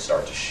data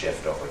start to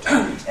shift over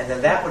time. And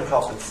then that would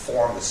help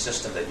inform the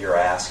system that you're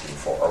asking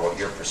for or what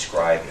you're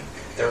prescribing.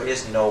 There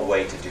is no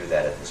way to do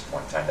that at this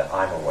point in time that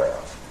I'm aware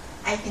of.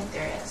 I think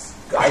there is.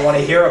 I want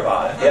to hear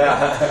about it. Yeah.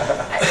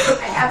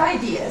 I have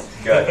ideas.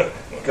 Good.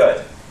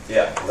 Good.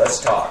 Yeah. Let's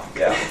talk.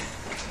 Yeah.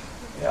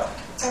 Yeah.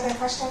 Other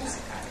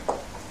questions?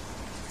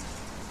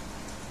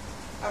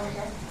 Over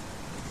here.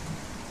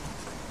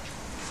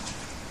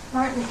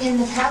 Martin, in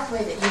the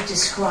pathway that you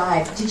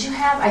described, did you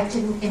have, I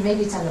didn't, and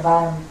maybe it's on the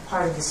bottom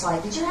part of the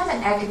slide, did you have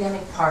an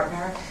academic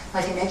partner,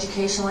 like an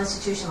educational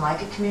institution,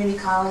 like a community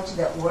college,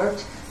 that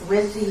worked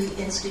with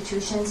the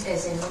institutions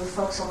as they moved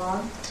folks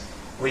along?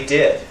 We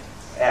did.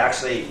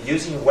 Actually,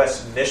 using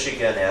West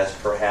Michigan as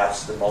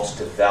perhaps the most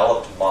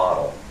developed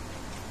model,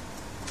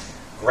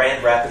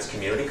 Grand Rapids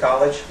Community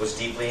College was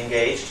deeply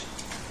engaged,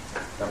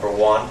 number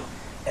one.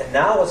 And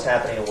now what's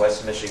happening in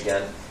West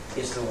Michigan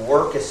is the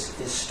work is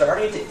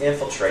starting to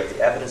infiltrate the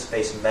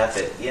evidence-based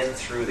method in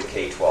through the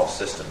K-12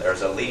 system.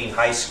 There's a leading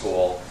high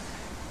school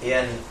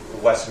in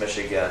West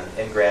Michigan,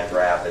 in Grand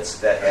Rapids,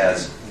 that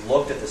has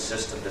looked at the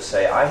system to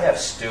say, I have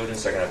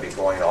students that are going to be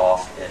going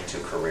off into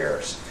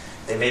careers.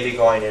 They may be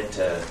going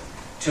into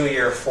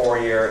 2-year,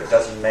 4-year, it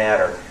doesn't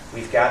matter.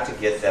 We've got to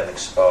get them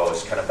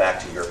exposed, kind of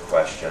back to your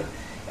question.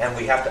 And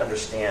we have to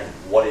understand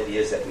what it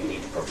is that we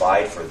need to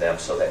provide for them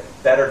so that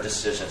better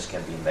decisions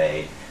can be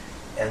made.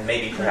 And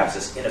maybe perhaps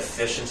this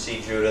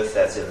inefficiency, Judith,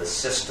 that's in the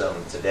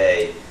system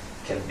today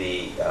can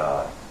be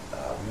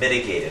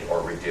mitigated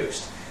or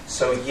reduced.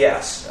 So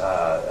yes,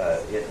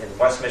 in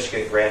West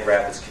Michigan, Grand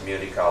Rapids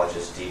Community College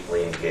is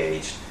deeply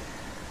engaged.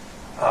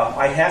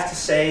 I have to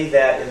say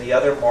that in the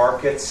other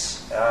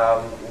markets,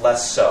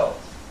 less so.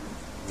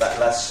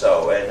 Less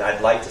so. And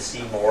I'd like to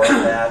see more of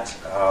that.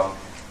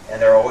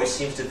 And there always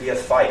seems to be a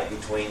fight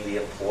between the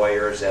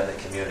employers and the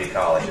community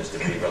colleges, to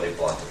be really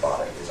blunt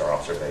about it, is our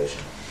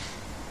observation.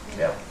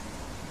 Yeah.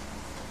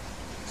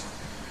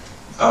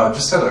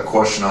 Just had a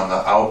question on the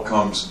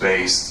outcomes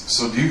based.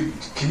 So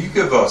can you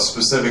give a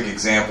specific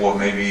example of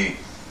maybe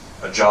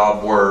a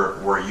job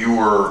where you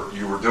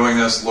were doing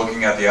this,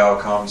 looking at the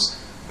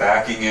outcomes,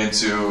 backing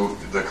into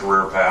the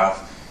career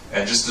path,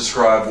 and just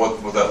describe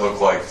what that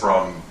looked like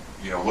from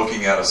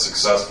looking at a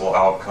successful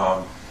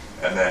outcome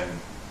and then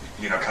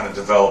kind of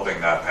developing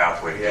that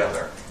pathway to get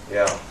there.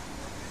 Yeah.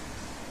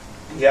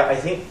 Yeah, I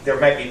think there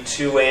might be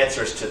two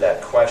answers to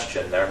that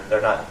question.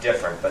 They're not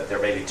different, but there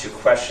may be two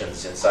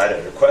questions inside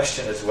of your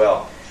question as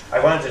well. I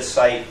wanted to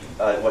cite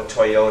what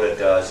Toyota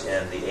does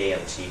in the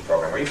AMT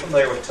program. Are you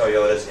familiar with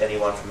Toyota's?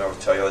 Anyone familiar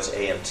with Toyota's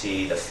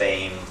AMT, the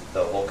FAME,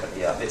 the whole?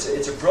 Yeah,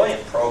 it's a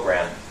brilliant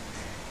program,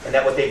 and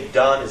that what they've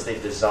done is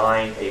they've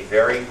designed a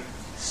very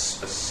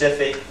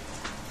specific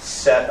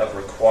set of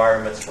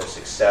requirements for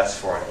success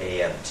for an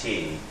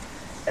AMT.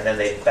 And then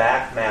they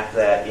back map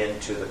that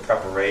into the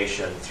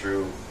preparation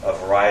through a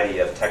variety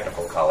of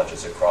technical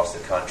colleges across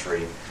the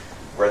country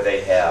where they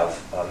have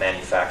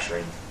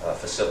manufacturing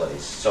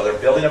facilities. So they're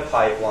building a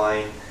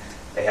pipeline.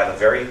 They have a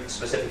very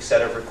specific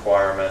set of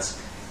requirements.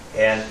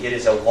 And it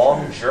is a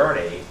long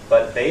journey,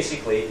 but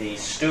basically the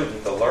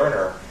student, the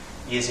learner,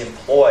 is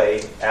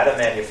employed at a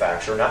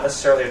manufacturer, not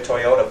necessarily a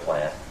Toyota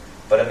plant,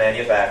 but a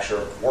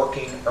manufacturer,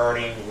 working,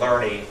 earning,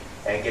 learning,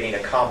 and getting a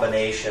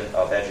combination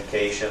of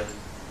education,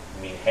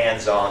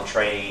 hands-on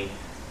training,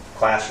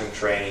 classroom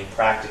training,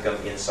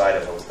 practicum inside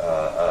of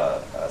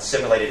a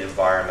simulated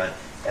environment,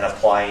 and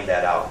applying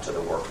that out into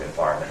the work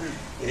environment.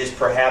 It is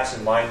perhaps,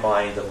 in my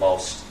mind, the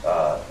most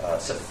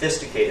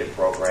sophisticated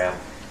program.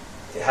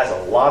 It has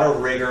a lot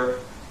of rigor,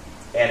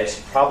 and it's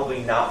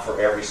probably not for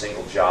every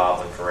single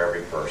job and for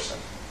every person.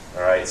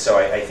 All right, so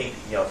I think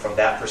from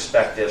that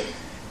perspective,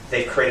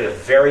 they've created a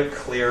very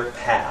clear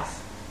path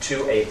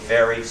to a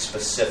very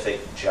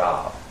specific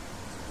job.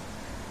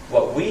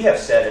 What we have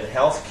said in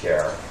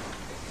healthcare,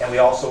 and we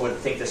also would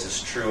think this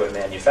is true in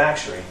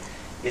manufacturing,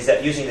 is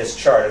that using this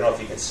chart, I don't know if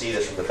you can see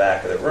this from the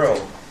back of the room,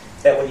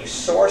 that when you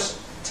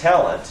source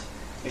talent,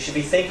 you should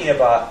be thinking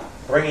about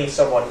bringing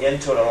someone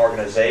into an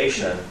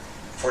organization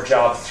for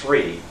job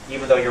 3,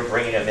 even though you're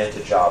bringing them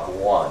into job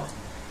 1,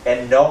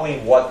 and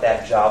knowing what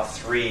that job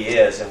 3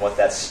 is and what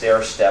that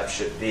stair step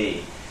should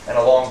be. And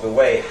along the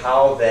way,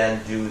 how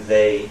then do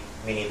they,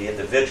 meaning the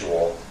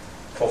individual,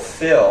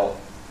 fulfill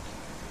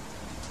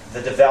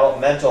the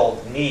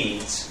developmental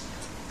needs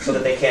so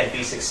that they can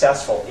be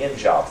successful in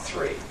job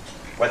 3.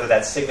 whether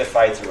that's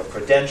signified through a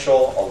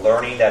credential, a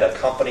learning that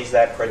accompanies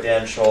that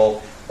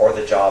credential, or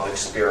the job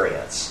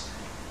experience.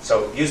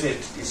 So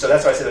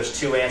that's why I say there's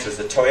two answers.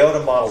 The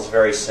Toyota model is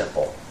very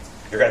simple.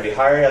 You're going to be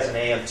hired as an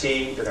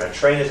AMT, you're going to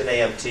train as an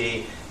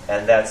AMT,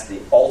 and that's the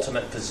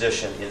ultimate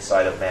position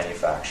inside of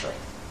manufacturing.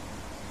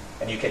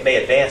 And you may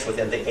advance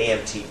within the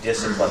AMT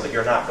discipline, but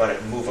you're not going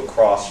to move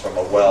across from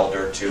a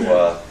welder to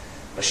a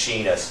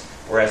machinist.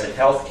 Whereas in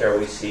healthcare,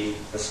 we see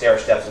the stair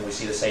steps, and we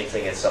see the same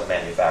thing in some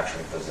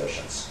manufacturing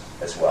positions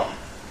as well.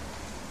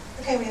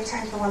 Okay, we have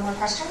time for one more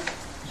question.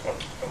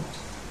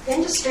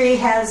 Industry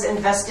has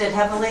invested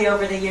heavily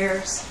over the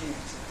years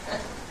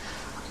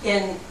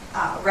in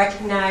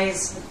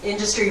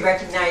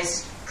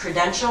industry-recognized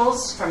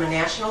credentials from a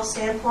national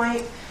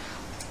standpoint.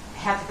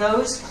 Have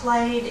those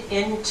played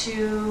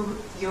into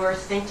your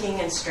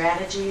thinking and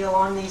strategy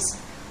along these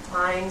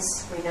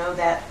lines? We know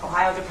that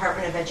Ohio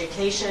Department of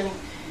Education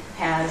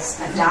has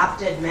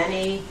adopted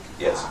many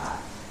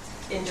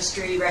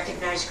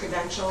industry-recognized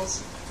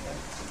credentials.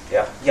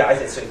 Yeah,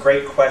 it's a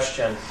great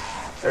question.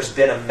 There's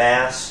been a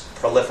mass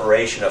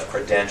proliferation of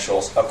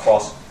credentials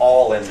across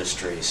all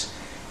industries.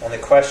 And the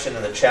question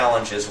and the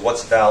challenge is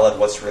what's valid,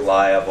 what's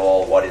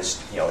reliable, what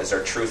is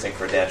there truth in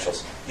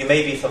credentials? You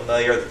may be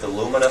familiar that the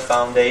Lumina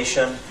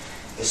Foundation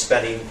is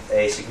spending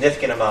a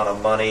significant amount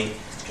of money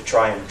to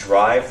try and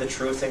drive the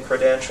truth in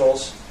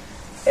credentials.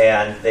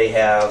 And they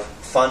have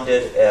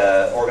funded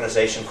an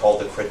organization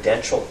called the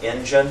Credential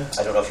Engine.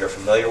 I don't know if you're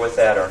familiar with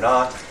that or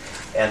not.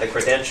 And the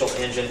Credential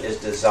Engine is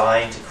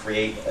designed to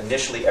create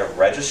initially a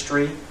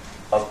registry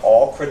of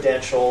all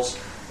credentials,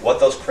 what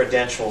those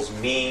credentials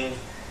mean,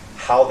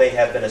 how they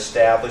have been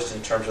established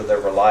in terms of their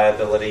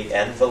reliability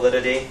and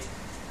validity.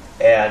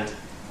 And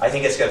I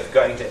think it's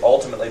going to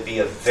ultimately be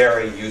a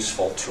very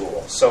useful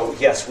tool. So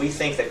yes, we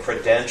think that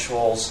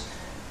credentials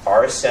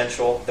are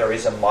essential. There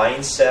is a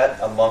mindset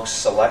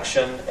amongst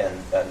selection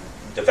and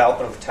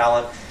development of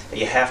talent that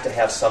you have to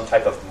have some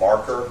type of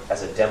marker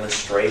as a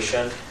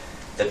demonstration.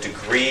 The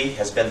degree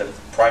has been the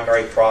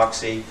primary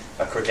proxy.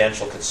 A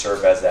credential could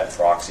serve as that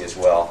proxy as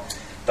well.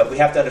 But we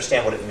have to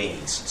understand what it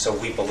means. So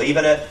we believe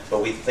in it,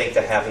 but we think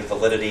that having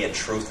validity and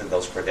truth in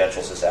those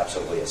credentials is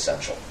absolutely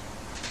essential.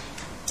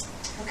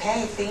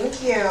 Okay,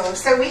 thank you.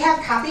 So we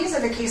have copies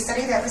of a case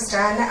study that was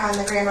done on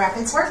the Grand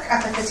Rapids work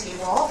up at the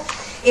table.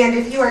 And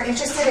if you are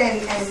interested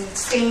in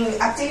staying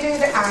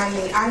updated on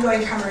the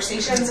ongoing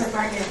conversations with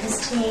Martin and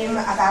his team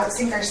about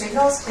Sync Our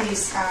Signals,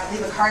 please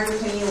leave a card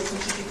with me. We can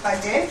keep you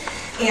plugged in.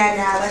 And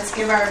let's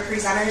give our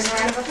presenters a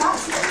round of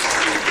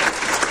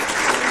applause.